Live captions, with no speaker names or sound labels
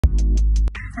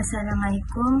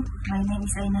Assalamualaikum. My name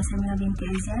is Aina Samira binti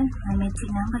Aizan. My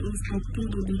metric number is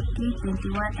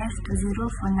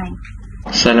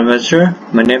 30DBT21F2049. Salam Mature.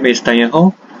 My name is Tanya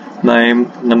Hong. My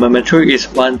number matric is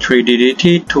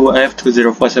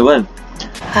 13DDT2F2047.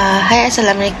 Hai,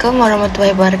 Assalamualaikum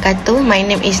warahmatullahi wabarakatuh. My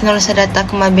name is Nur Sadata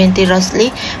Kumar binti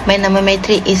Rosli. My number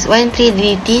matric is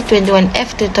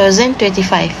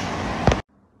 13DDT21F2025.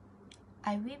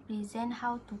 I will present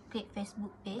how to create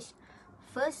Facebook page.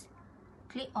 First,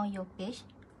 click on your page.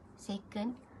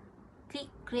 Second, click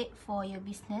create for your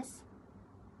business.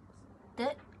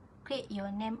 Third, create your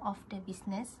name of the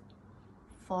business.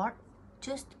 Fourth,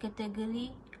 choose the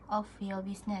category of your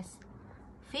business.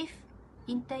 Fifth,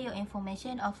 enter your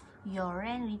information of your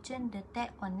rent, return the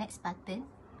tag on next button.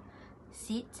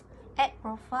 Sixth, add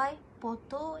profile,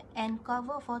 photo and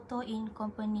cover photo in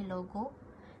company logo.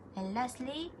 And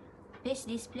lastly, page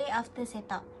display after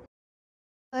setup.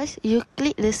 First, you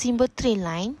click the symbol 3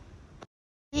 line.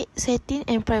 Click setting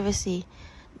and privacy.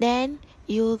 Then,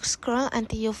 you scroll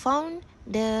until you found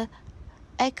the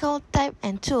account type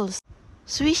and tools.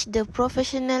 Switch the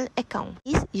professional account.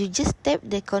 You just tap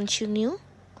the continue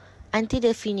until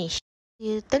the finish.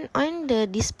 You turn on the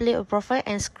display of profile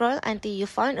and scroll until you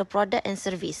find a product and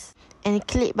service. And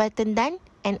click button done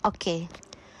and OK.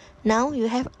 Now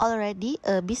you have already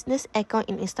a business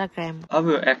account in Instagram. I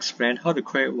will explain how to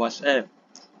create WhatsApp.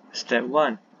 Step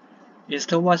 1.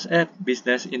 Install WhatsApp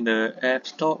Business in the App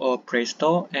Store or Play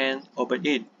Store and open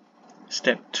it.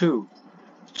 Step 2.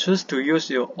 Choose to use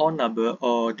your own number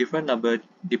or different number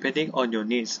depending on your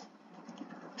needs.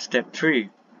 Step 3.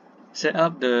 Set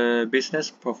up the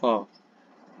business profile.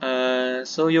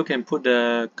 So you can put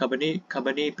the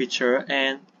company picture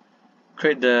and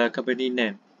create the company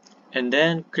name. And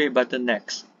then click button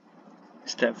next.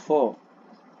 Step 4.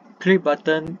 Click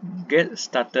button get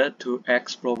started to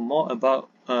explore more about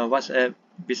WhatsApp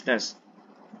business.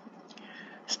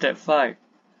 Step 5.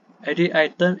 Edit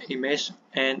item image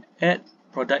and add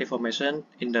product information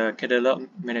in the catalog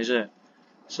manager.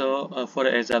 So for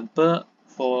the example,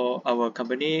 for our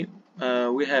company,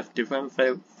 we have different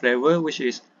flavor, which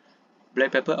is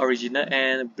black pepper original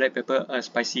and black pepper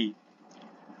spicy.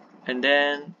 And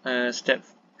then step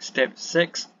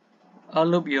 6,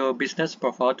 upload your business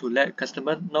profile to let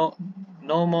customers know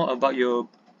more about your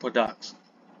products.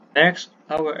 Next,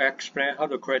 I will explain how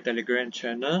to create Telegram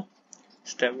channel.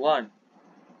 Step 1.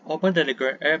 Open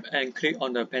Telegram app and click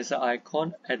on the pencil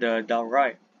icon at the down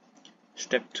right.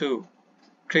 Step 2.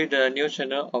 Click the new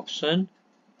channel option.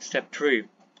 Step 3.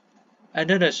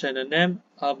 Enter the channel name,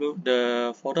 upload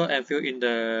the photo and fill in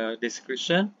the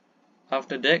description.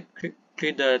 After that, click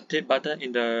the tick button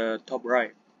in the top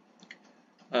right.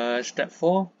 Step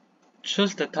 4.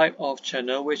 Choose the type of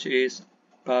channel, which is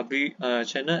public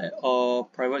channel or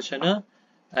private channel,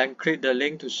 and click the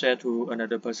link to share to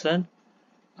another person.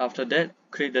 After that,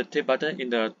 click the tick button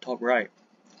in the top right.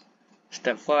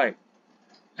 Step 5.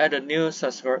 Add a new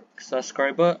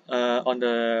subscriber on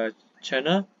the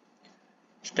channel.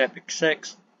 Step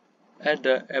 6. Add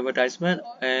the advertisement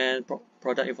and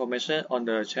product information on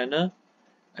the channel.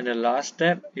 And the last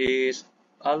step is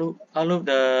upload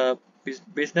the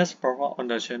business profile on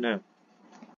the channel.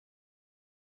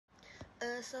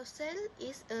 A soft sell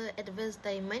is an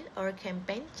advertisement or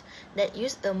campaign that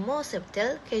use a more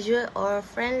subtle, casual or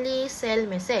friendly sell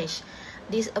message.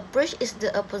 This approach is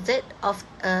the opposite of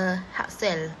a hard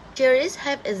sell. Theorists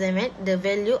have examined the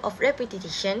value of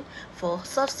repetition for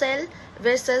soft sell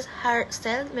versus hard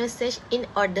sell message in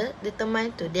order to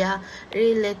determine to their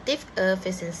relative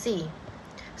efficiency.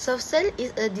 Soft sell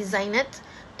is designed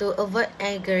to avoid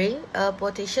angering a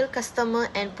potential customer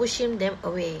and pushing them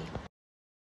away.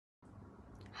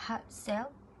 Hard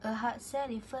sell. A hard sell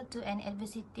refers to an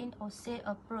advertising or sale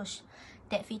approach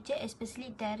that features especially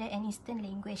direct and instant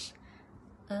language.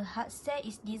 A hard sell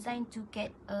is designed to get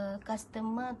a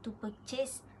customer to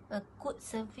purchase a good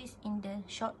service in the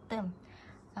short term.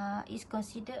 It's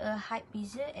considered a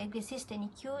high-pressure, aggressive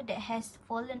technique that has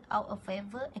fallen out of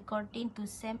favor according to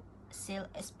some sales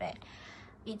experts.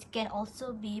 It can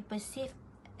also be perceived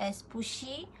as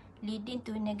pushy, leading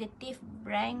to negative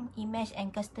brand image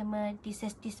and customer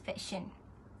dissatisfaction.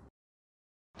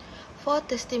 For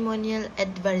testimonial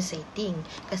advertising,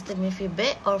 customer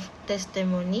feedback or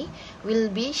testimony will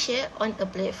be shared on a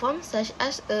platform such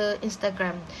as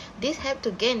Instagram. This helps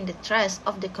to gain the trust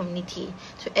of the community.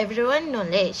 So everyone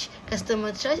knowledge,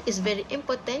 customer trust is very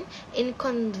important in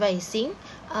convincing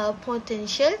a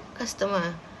potential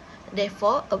customer.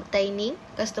 Therefore, obtaining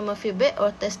customer feedback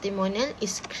or testimonial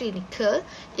is critical.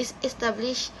 It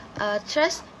establishes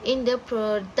trust in the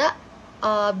product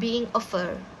being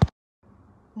offered.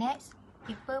 Next,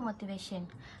 People motivation.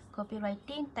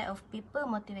 Copywriting type of people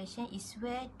motivation is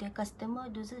where the customer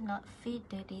does not feel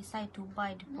the desire to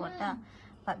buy the product,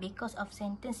 but because of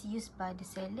sentence used by the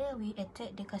seller, we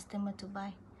attract the customer to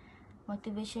buy.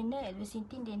 Motivational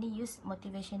advertising then use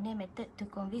motivational method to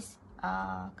convince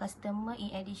customer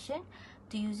in addition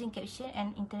to using caption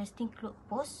and interesting blog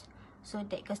posts so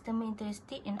that customer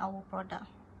interested in our product.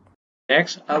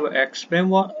 Next, I will explain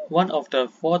one of the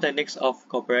four techniques of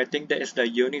copywriting, that is the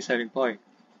unique selling point.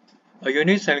 A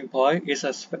unique selling point is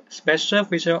a special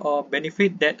feature or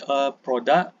benefit that a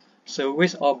product,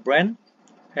 service, or brand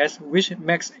has which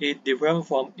makes it different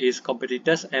from its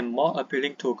competitors and more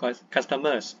appealing to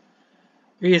customers.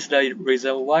 It is the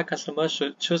reason why customers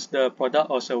should choose the product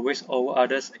or service over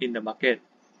others in the market.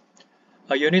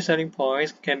 A unique selling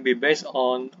point can be based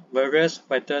on various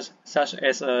factors such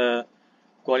as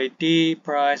quality,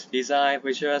 price, design,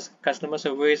 features, customer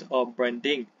service, or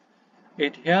branding.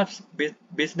 It helps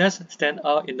business stand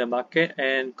out in the market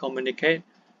and communicate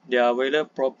their value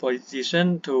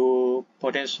proposition to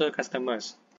potential customers.